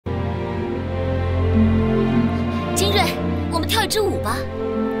金瑞，我们跳一支舞吧。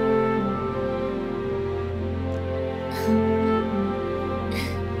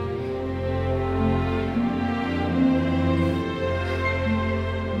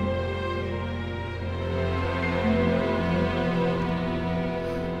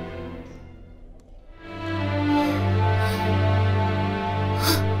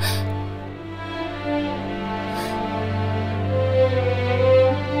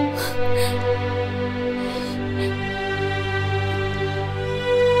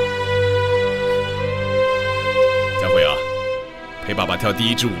陪爸爸跳第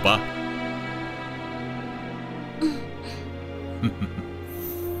一支舞吧。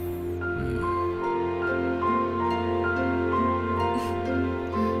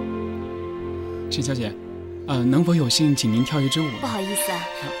沈小姐，能否有幸请您跳一支舞？不好意思啊。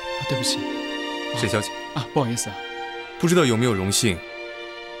对不起，沈小姐不好意思啊，不知道有没有荣幸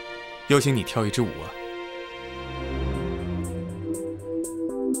邀请你跳一支舞啊？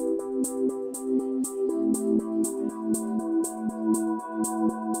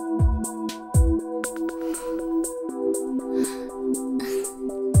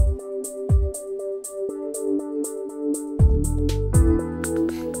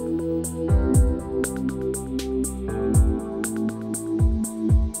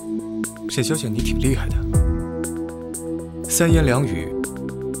沈小姐，你挺厉害的，3言2语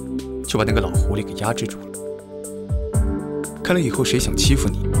就把那个老狐狸给压制住了。看来以后谁想欺负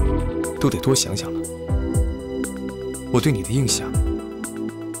你，都得多想想了。我对你的印象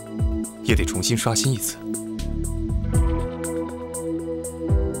也得重新刷新一次。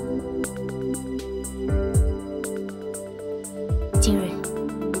金瑞，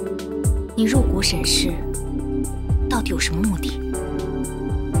你入股沈氏到底有什么目的？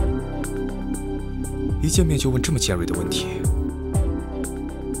一见面就问这么尖锐的问题，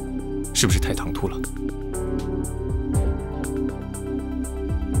是不是太唐突了？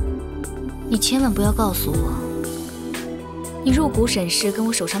你千万不要告诉我，你入股沈氏跟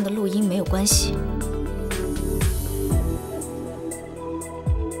我手上的录音没有关系。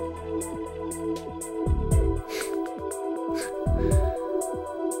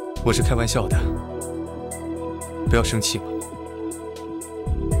我是开玩笑的，不要生气嘛。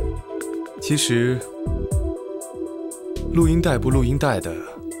其实，录音带不录音带的，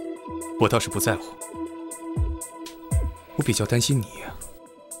我倒是不在乎。我比较担心你呀。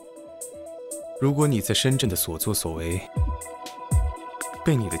如果你在深圳的所作所为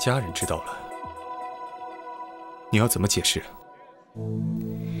被你的家人知道了，你要怎么解释？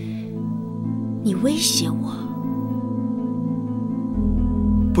你威胁我？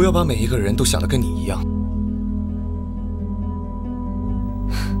不要把每一个人都想得跟你一样。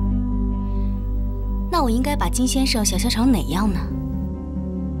那我应该把金先生想象成哪样呢？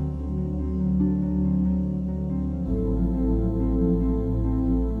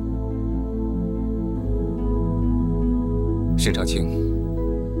沈长清，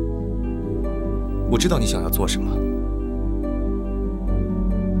我知道你想要做什么。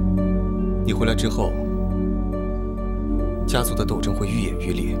你回来之后，家族的斗争会愈演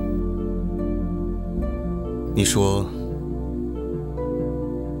愈烈。你说，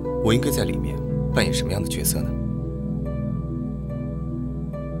我应该在里面扮演什么样的角色呢？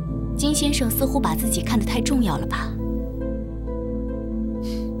金先生似乎把自己看得太重要了吧？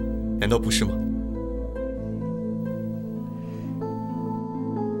难道不是吗？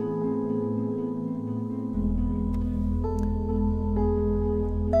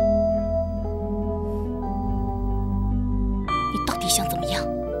你到底想怎么样？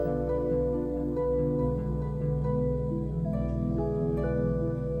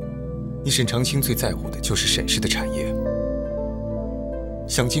你沈长清最在乎的就是沈氏的产业，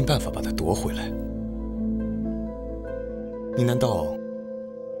想尽办法把它夺回来。你难道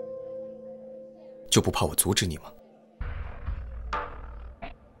就不怕我阻止你吗？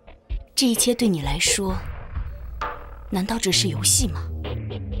这一切对你来说，难道只是游戏吗？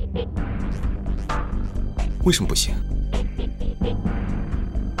为什么不行？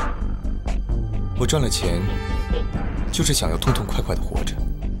我赚了钱，就是想要痛痛快快的活着。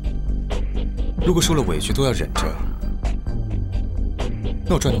如果受了委屈都要忍着，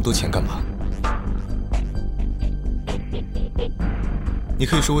那我赚那么多钱干嘛？你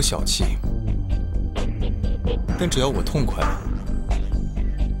可以说我小气，但只要我痛快了，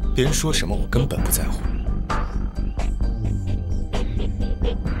别人说什么我根本不在乎。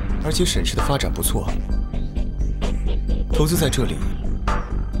而且沈氏的发展不错，投资在这里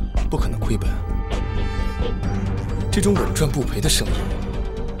不可能亏本。这种稳赚不赔的生意，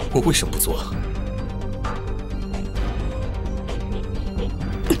我为什么不做？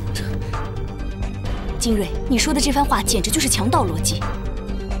金瑞，你说的这番话简直就是强盗逻辑。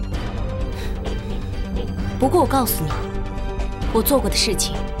不过我告诉你，我做过的事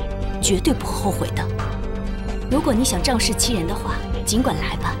情绝对不会后悔的。如果你想仗势欺人的话，尽管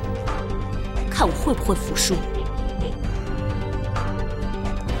来吧，看我会不会服输。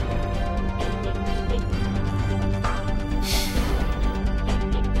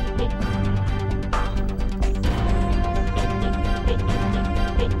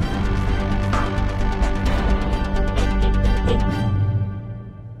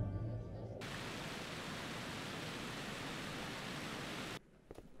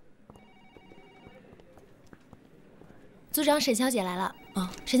 组长沈小姐来了。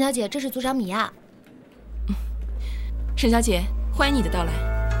沈小姐，这是组长米娅。沈小姐，欢迎你的到来。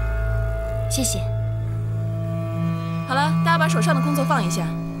谢谢。好了，大家把手上的工作放一下。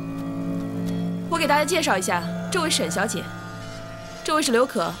我给大家介绍一下，这位沈小姐，这位是刘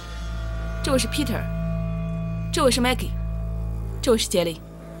可，这位是 Peter， 这位是 Maggie， 这位是杰里。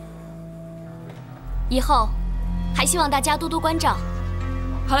以后还希望大家多多关照。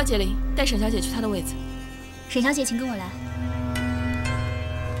好了，杰里，带沈小姐去她的位子。沈小姐，请跟我来。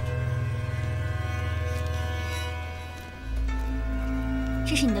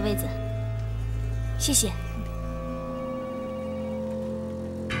 这是你的位子，谢谢。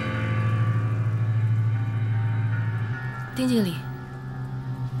丁经理，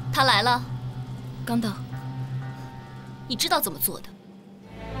他来了，刚到。你知道怎么做的？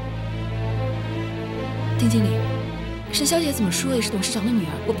丁经理，沈小姐怎么说也是董事长的女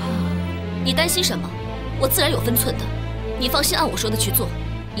儿，我怕……你担心什么？我自然有分寸的。你放心，按我说的去做，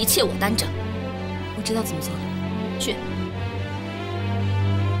一切我担着。我知道怎么做了，去。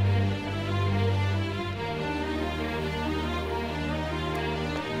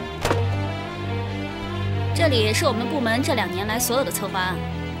 这里是我们部门这2年来所有的策划案，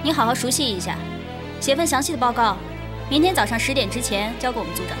你好好熟悉一下，写份详细的报告，明天早上10点之前交给我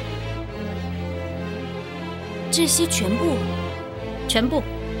们组长。这些全部？全部。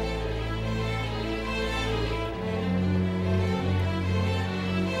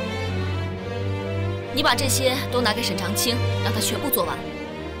你把这些都拿给沈长清，让他全部做完。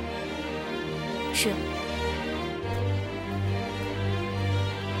是。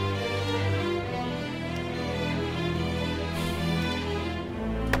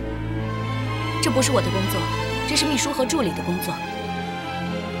 这不是我的工作，这是秘书和助理的工作。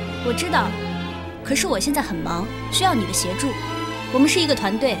我知道，可是我现在很忙，需要你的协助。我们是一个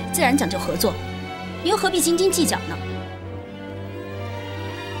团队，自然讲究合作，你又何必斤斤计较呢？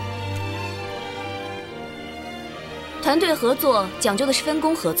团队合作讲究的是分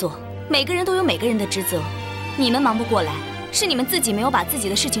工合作，每个人都有每个人的职责。你们忙不过来，是你们自己没有把自己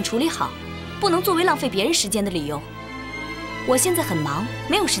的事情处理好，不能作为浪费别人时间的理由。我现在很忙，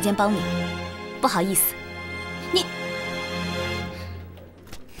没有时间帮你。 不好意思，你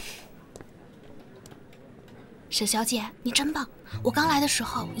沈小姐，你真棒！我刚来的时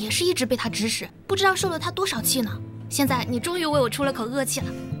候也是一直被她指使，不知道受了她多少气呢。现在你终于为我出了口恶气了，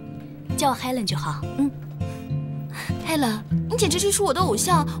叫我 Helen 就好。Helen， 你简直就是我的偶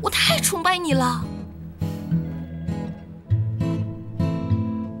像，我太崇拜你了。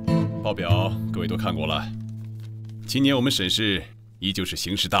报表各位都看过了，今年我们沈氏依旧是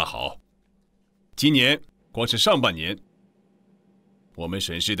形势大好。 今年光是上半年，我们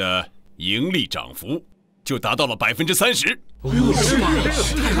沈氏的盈利涨幅就达到了30%。是吗？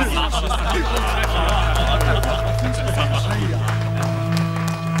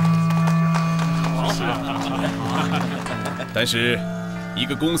但是，一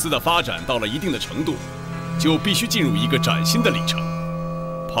个公司的发展到了一定的程度，就必须进入一个崭新的里程，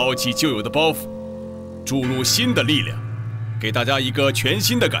抛弃旧有的包袱，注入新的力量，给大家一个全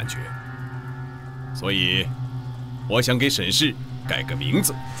新的感觉。 所以，我想给沈氏改个名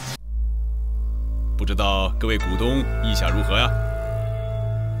字，不知道各位股东意下如何呀？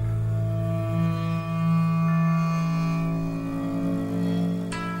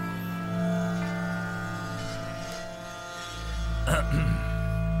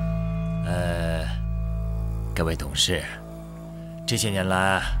各位董事，这些年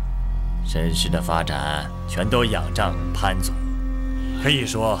来，沈氏的发展全都仰仗潘总，可以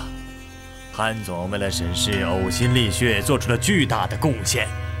说。 潘总为了沈氏呕心沥血，做出了巨大的贡献。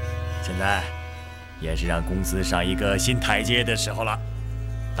现在，也是让公司上一个新台阶的时候了。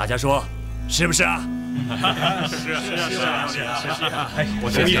大家说，是不是啊？是啊！我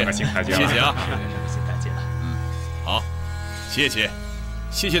同意，谢谢啊！新台阶了。好，谢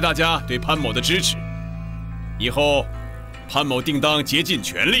谢大家对潘某的支持。以后，潘某定当竭尽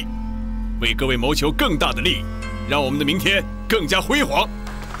全力，为各位谋求更大的利益，让我们的明天更加辉煌。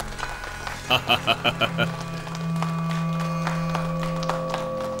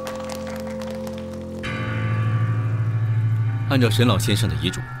按照沈老先生的遗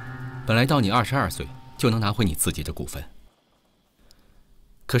嘱，本来到你22岁就能拿回你自己的股份。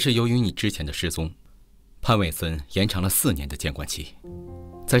可是由于你之前的失踪，潘伟森延长了4年的监管期。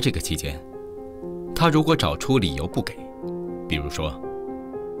在这个期间，他如果找出理由不给，比如说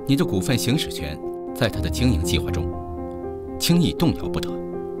你的股份行使权在他的经营计划中轻易动摇不得，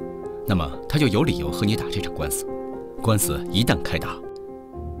那么他就有理由和你打这场官司。官司一旦开打，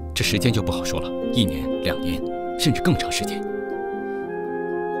这时间就不好说了，1年、2年，甚至更长时间。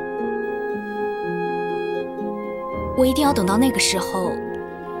我一定要等到那个时候，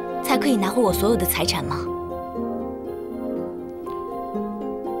才可以拿回我所有的财产吗？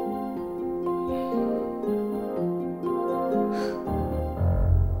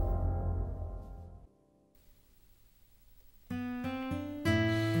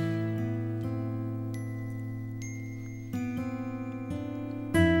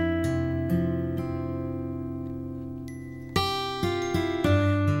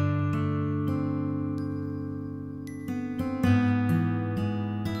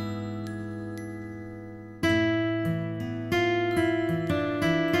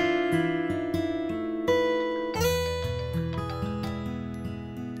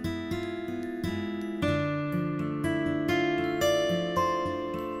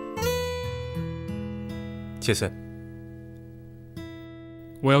谢森，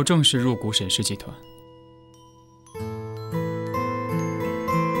我要正式入股沈氏集团。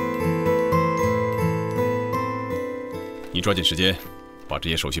你抓紧时间把这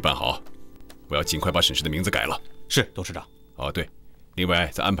些手续办好，我要尽快把沈氏的名字改了。是，董事长。哦，对，另外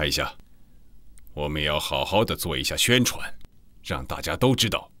再安排一下，我们要好好的做一下宣传，让大家都知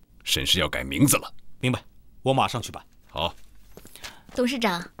道沈氏要改名字了。明白，我马上去办。好。董事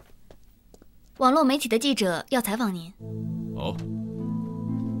长，网络媒体的记者要采访您。哦，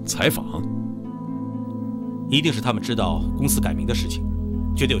采访？一定是他们知道公司改名的事情，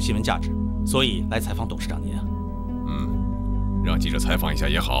觉得有新闻价值，所以来采访董事长您啊。让记者采访一下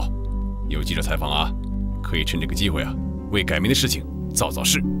也好。有记者采访啊，可以趁这个机会啊，为改名的事情造造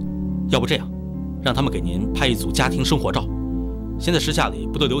势。要不这样，让他们给您拍一组家庭生活照。现在时下里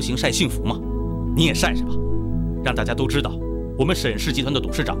不都流行晒幸福吗？您也晒晒吧，让大家都知道，我们沈氏集团的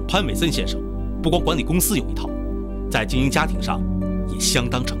董事长潘伟森先生，不光管理公司有一套，在经营家庭上也相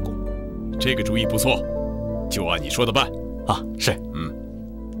当成功。这个主意不错，就按你说的办。啊，是。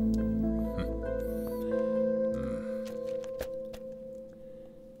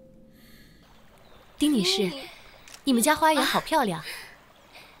丁女士，你们家花园好漂亮。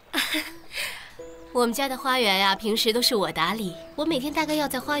我们家的花园呀，平时都是我打理，我每天大概要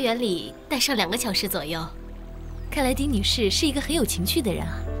在花园里待上2个小时左右。看来丁女士是一个很有情趣的人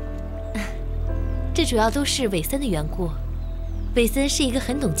啊。这主要都是韦森的缘故。韦森是一个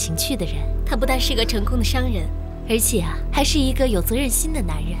很懂情趣的人，他不但是个成功的商人，而且啊，还是一个有责任心的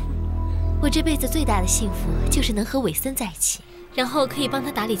男人。我这辈子最大的幸福就是能和韦森在一起，然后可以帮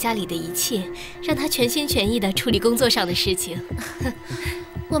他打理家里的一切，让他全心全意地处理工作上的事情。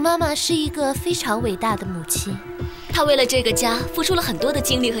我妈妈是一个非常伟大的母亲，她为了这个家付出了很多的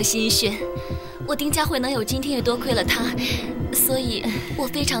精力和心血。我丁佳慧能有今天也多亏了她，所以我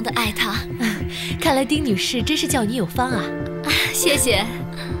非常的爱她。看来丁女士真是叫你有方啊！谢谢。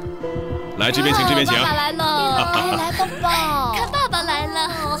来这边请，这边请。爸爸来了，来抱抱。看爸爸来了，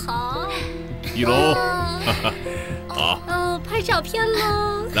好。一龙，好。拍照片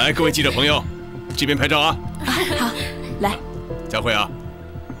喽！来，各位记者朋友，这边拍照啊。好，来。佳慧啊，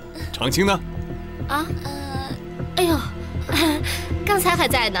长青呢？哎呦，刚才还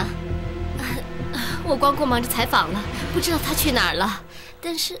在呢。我光顾忙着采访了，不知道他去哪儿了。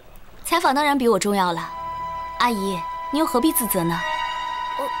但是，采访当然比我重要了。阿姨，你又何必自责呢？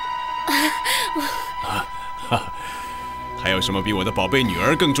还有什么比我的宝贝女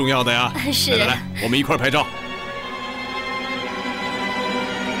儿更重要的呀？是。来，我们一块儿拍照。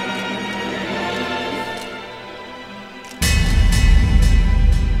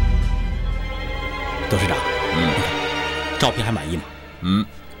董事长，照片还满意吗？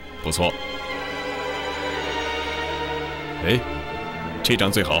不错。哎，这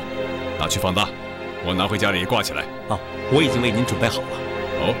张最好，拿去放大，我拿回家里挂起来。我已经为您准备好了。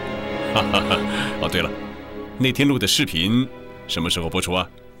哦，对了，那天录的视频什么时候播出啊？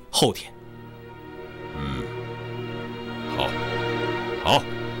后天。好，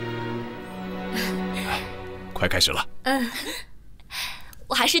快开始了。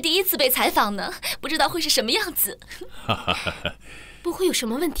我还是第一次被采访呢，不知道会是什么样子。不会有什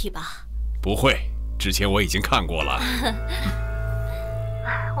么问题吧？不会，之前我已经看过了。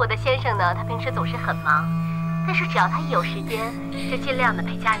我的先生呢，他平时总是很忙，但是只要他一有时间，就尽量的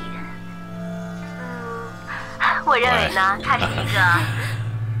陪家里人。我认为呢，他是一个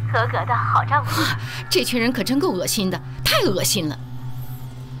合格的好丈夫。这群人可真够恶心的，太恶心了。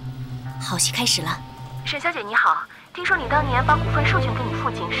好戏开始了。沈小姐你好，听说你当年把股份授权给你父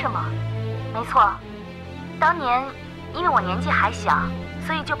亲是吗？没错，当年因为我年纪还小，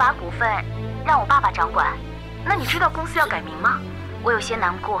所以就把股份让我爸爸掌管。那你知道公司要改名吗？我有些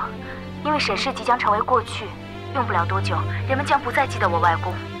难过，因为沈氏即将成为过去，用不了多久，人们将不再记得我外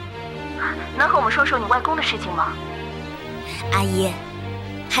公。能和我们说说你外公的事情吗？阿姨，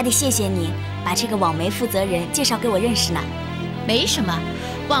还得谢谢你把这个网媒负责人介绍给我认识呢。没什么，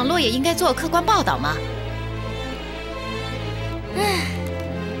网络也应该做客观报道嘛。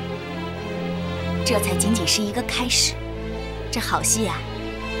这才仅仅是一个开始，这好戏呀，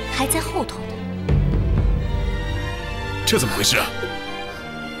还在后头呢。这怎么回事啊？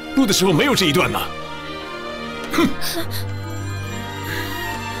录的时候没有这一段呢。哼！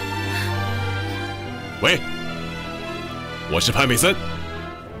喂，我是潘伟森，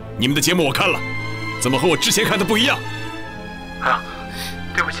你们的节目我看了，怎么和我之前看的不一样？啊，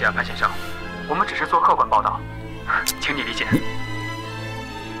对不起啊，潘先生，我们只是做客观报道，请你理解。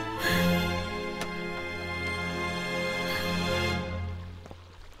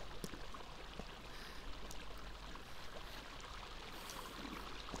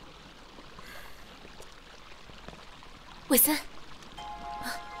伟森，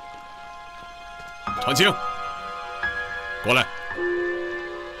长青，过来。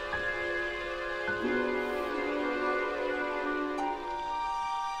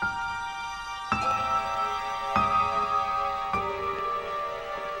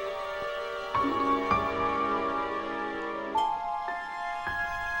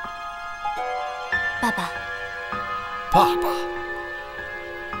爸爸。爸爸？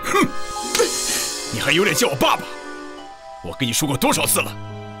哼！你还有脸叫我爸爸？我跟你说过多少次了，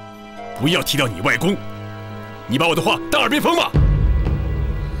不要提到你外公。你把我的话当耳边风吗？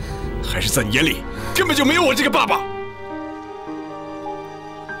还是在你眼里根本就没有我这个爸爸？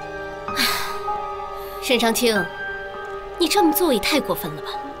沈长清，你这么做也太过分了吧？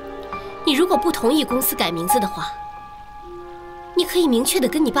你如果不同意公司改名字的话，你可以明确的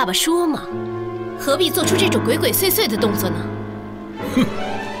跟你爸爸说嘛，何必做出这种鬼鬼祟祟的动作呢？哼！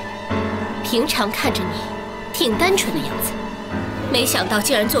平常看着你挺单纯的样子，没想到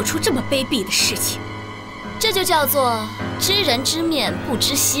竟然做出这么卑鄙的事情。这就叫做知人知面不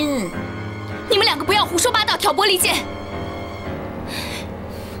知心。你们两个不要胡说八道，挑拨离间。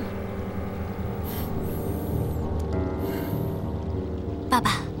爸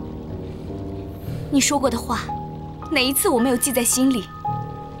爸，你说过的话，哪一次我没有记在心里？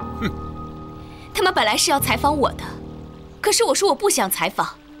哼！他们本来是要采访我的，可是我说我不想采访。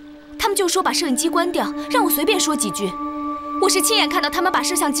他们就说把摄影机关掉，让我随便说几句。我是亲眼看到他们把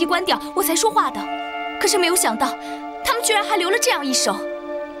摄像机关掉，我才说话的。可是没有想到，他们居然还留了这样一手，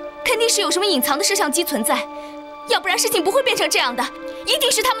肯定是有什么隐藏的摄像机存在，要不然事情不会变成这样的，一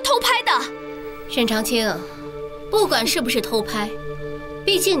定是他们偷拍的。沈长清，不管是不是偷拍，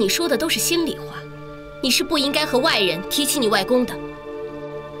毕竟你说的都是心里话，你是不应该和外人提起你外公的。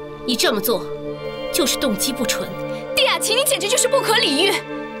你这么做，就是动机不纯。丁雅琴，你简直就是不可理喻！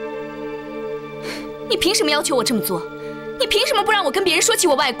你凭什么要求我这么做？你凭什么不让我跟别人说起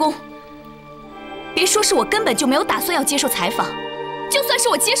我外公？别说是我根本就没有打算要接受采访，就算是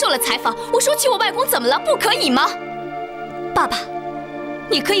我接受了采访，我说起我外公怎么了？不可以吗？爸爸，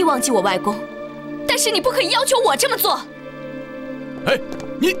你可以忘记我外公，但是你不可以要求我这么做。哎，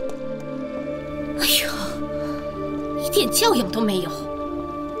你，哎呀，一点教养都没有！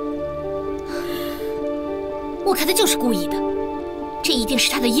我看他就是故意的，这一定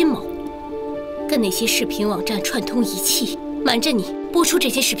是他的阴谋。跟那些视频网站串通一气，瞒着你播出这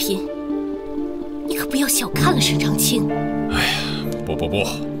些视频。你可不要小看了沈长清。哎呀，不，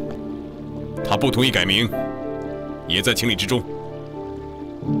他不同意改名，也在情理之中。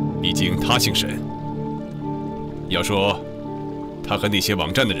毕竟他姓沈。要说他和那些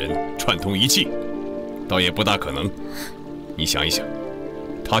网站的人串通一气，倒也不大可能。你想一想，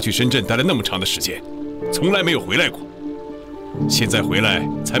他去深圳待了那么长的时间，从来没有回来过。现在回来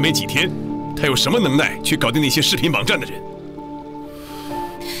才没几天。他有什么能耐去搞定那些视频网站的人？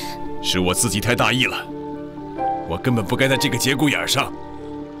是我自己太大意了，我根本不该在这个节骨眼上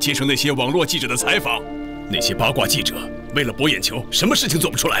接受那些网络记者的采访。那些八卦记者为了博眼球，什么事情做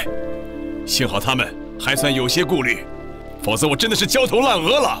不出来。幸好他们还算有些顾虑，否则我真的是焦头烂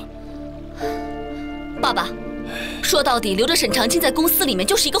额了。爸爸，说到底，留着沈长清在公司里面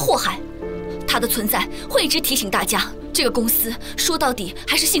就是一个祸害，他的存在会一直提醒大家这个公司说到底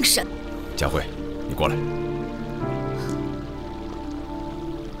还是姓沈。佳慧，你过来。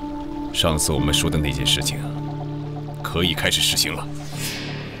上次我们说的那件事情啊，可以开始实行了。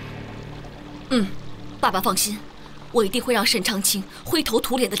爸爸放心，我一定会让沈长清灰头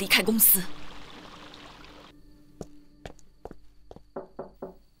土脸的离开公司。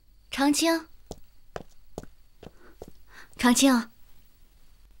长青，长青，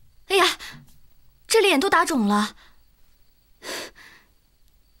哎呀，这脸都打肿了。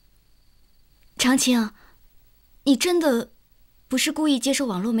长青，你真的不是故意接受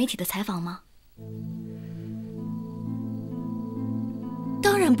网络媒体的采访吗？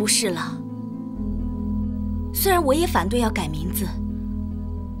当然不是了。虽然我也反对要改名字，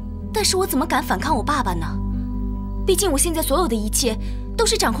但是我怎么敢反抗我爸爸呢？毕竟我现在所有的一切都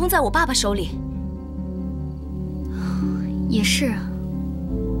是掌控在我爸爸手里。也是啊，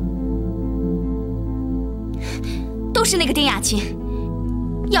都是那个丁雅琴，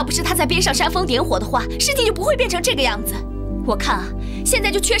要不是她在边上煽风点火的话，事情就不会变成这个样子。我看啊，现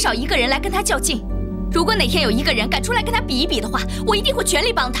在就缺少一个人来跟她较劲。如果哪天有一个人敢出来跟她比一比的话，我一定会全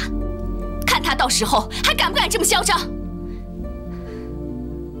力帮她。看她到时候还敢不敢这么嚣张。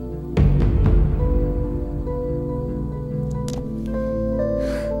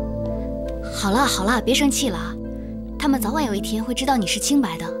好了好了，别生气了，他们早晚有一天会知道你是清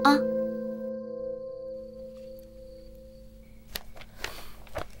白的啊。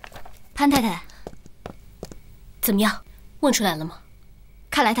潘太太，怎么样？问出来了吗？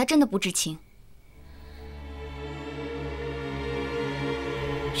看来他真的不知情。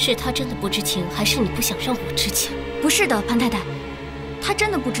是他真的不知情，还是你不想让我知情？不是的，潘太太，他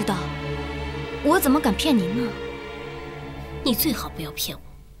真的不知道。我怎么敢骗您呢？你最好不要骗我。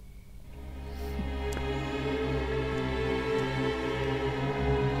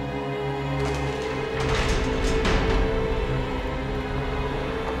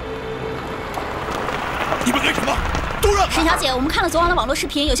你们干什么？都让开！沈小姐，我们看了昨晚的网络视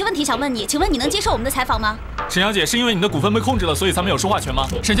频，有些问题想问你，请问你能接受我们的采访吗？沈小姐，是因为你的股份被控制了，所以才没有说话权吗？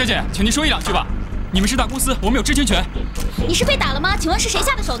沈小姐，请您说一两句吧。你们是大公司，我们有知情权。你是被打了吗？请问是谁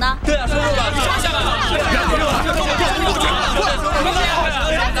下的手呢？对啊，说说吧，你说一下吧。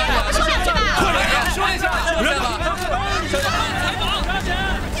说两句吧。快点，说一下。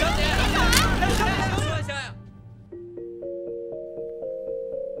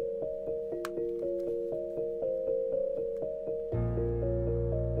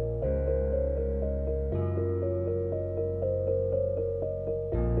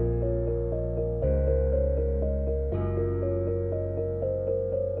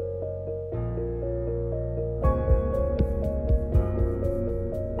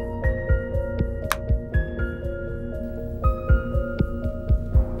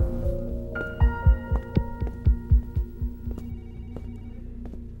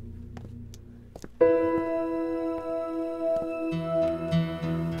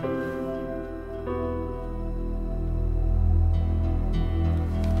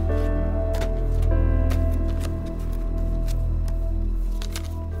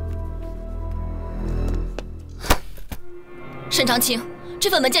沈长清，这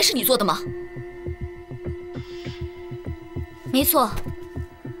份文件是你做的吗？没错，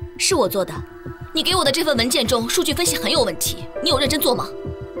是我做的。你给我的这份文件中数据分析很有问题，你有认真做吗？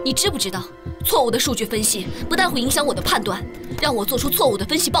你知不知道，错误的数据分析不但会影响我的判断，让我做出错误的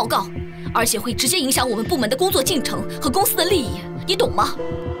分析报告，而且会直接影响我们部门的工作进程和公司的利益，你懂吗？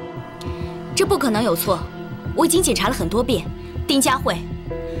这不可能有错，我已经检查了很多遍。丁佳慧，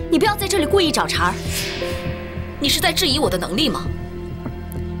你不要在这里故意找茬儿。你是在质疑我的能力吗？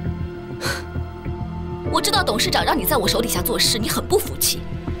我知道董事长让你在我手底下做事，你很不服气。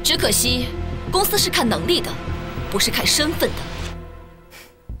只可惜，公司是看能力的，不是看身份的。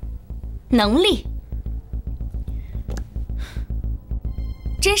能力？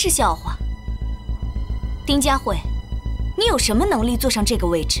真是笑话。丁佳慧，你有什么能力坐上这个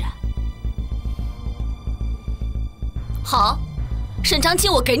位置啊？好，沈长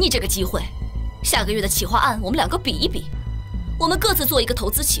清，我给你这个机会。下个月的企划案，我们两个比一比，我们各自做一个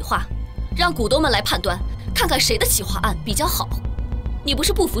投资企划，让股东们来判断，看看谁的企划案比较好。你不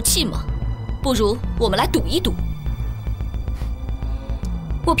是不服气吗？不如我们来赌一赌。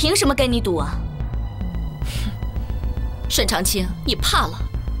我凭什么跟你赌啊？沈长清，你怕了？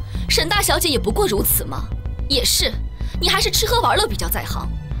沈大小姐也不过如此嘛。也是，你还是吃喝玩乐比较在行。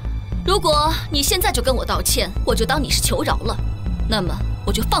如果你现在就跟我道歉，我就当你是求饶了，那么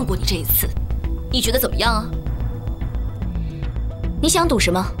我就放过你这一次。你觉得怎么样啊？你想赌什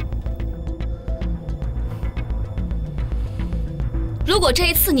么？如果这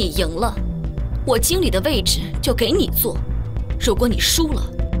一次你赢了，我经理的位置就给你坐，如果你输了，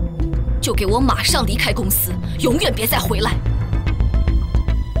就给我马上离开公司，永远别再回来。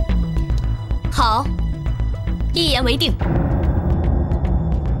好，一言为定。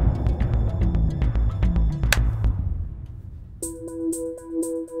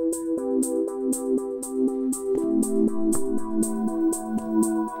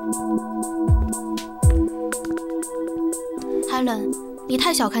Helen， 你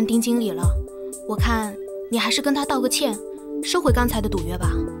太小看丁经理了，我看你还是跟他道个歉，收回刚才的赌约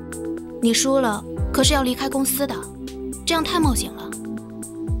吧。你输了，可是要离开公司的，这样太冒险了。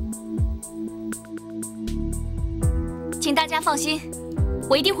请大家放心，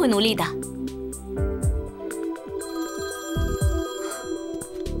我一定会努力的。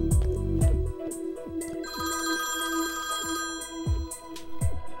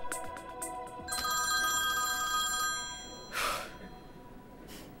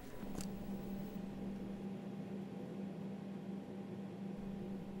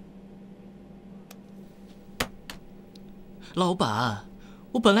老板，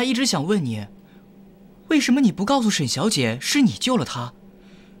我本来一直想问你，为什么你不告诉沈小姐是你救了她？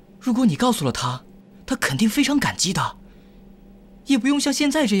如果你告诉了她，她肯定非常感激的，也不用像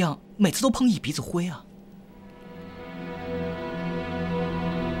现在这样每次都碰一鼻子灰啊。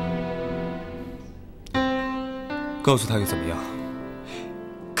告诉她又怎么样？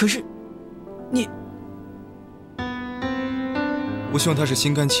可是，你……我希望她是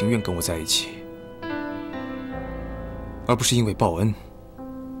心甘情愿跟我在一起。而不是因为报恩，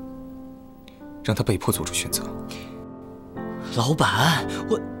让他被迫做出选择。老板，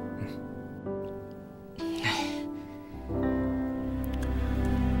我……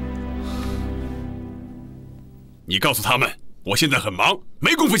你告诉他们，我现在很忙，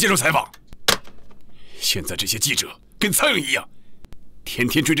没工夫接受采访。现在这些记者跟苍蝇一样，天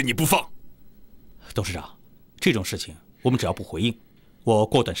天追着你不放。董事长，这种事情我们只要不回应，我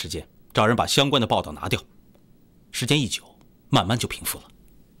过段时间找人把相关的报道拿掉。时间一久，慢慢就平复了。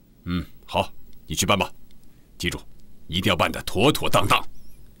好，你去办吧。记住，一定要办得妥妥当当。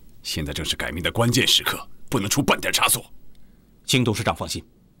现在正是改名的关键时刻，不能出半点差错。请董事长放心。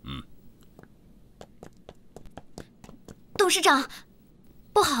董事长，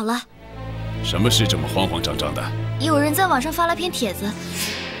不好了！什么事这么慌慌张张的？有人在网上发了篇帖子，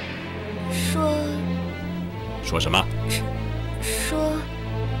说什么？说。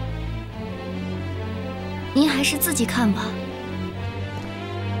您还是自己看吧。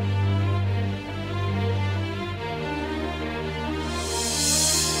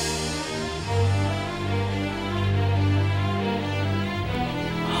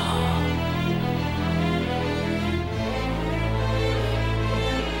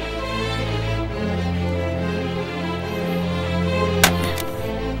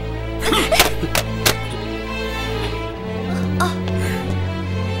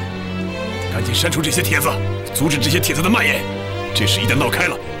赶紧删除这些帖子，阻止这些帖子的蔓延。这事一旦闹开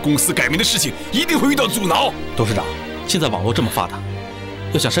了，公司改名的事情一定会遇到阻挠。董事长，现在网络这么发达，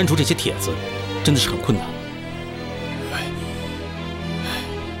要想删除这些帖子，真的是很困难。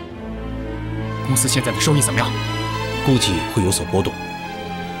公司现在的收益怎么样？估计会有所波动，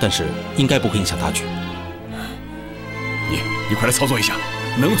但是应该不会影响大局。你快来操作一下，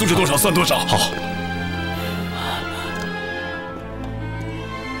能阻止多少算多少。好。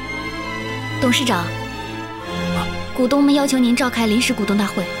董事长，股东们要求您召开临时股东大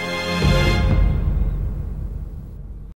会。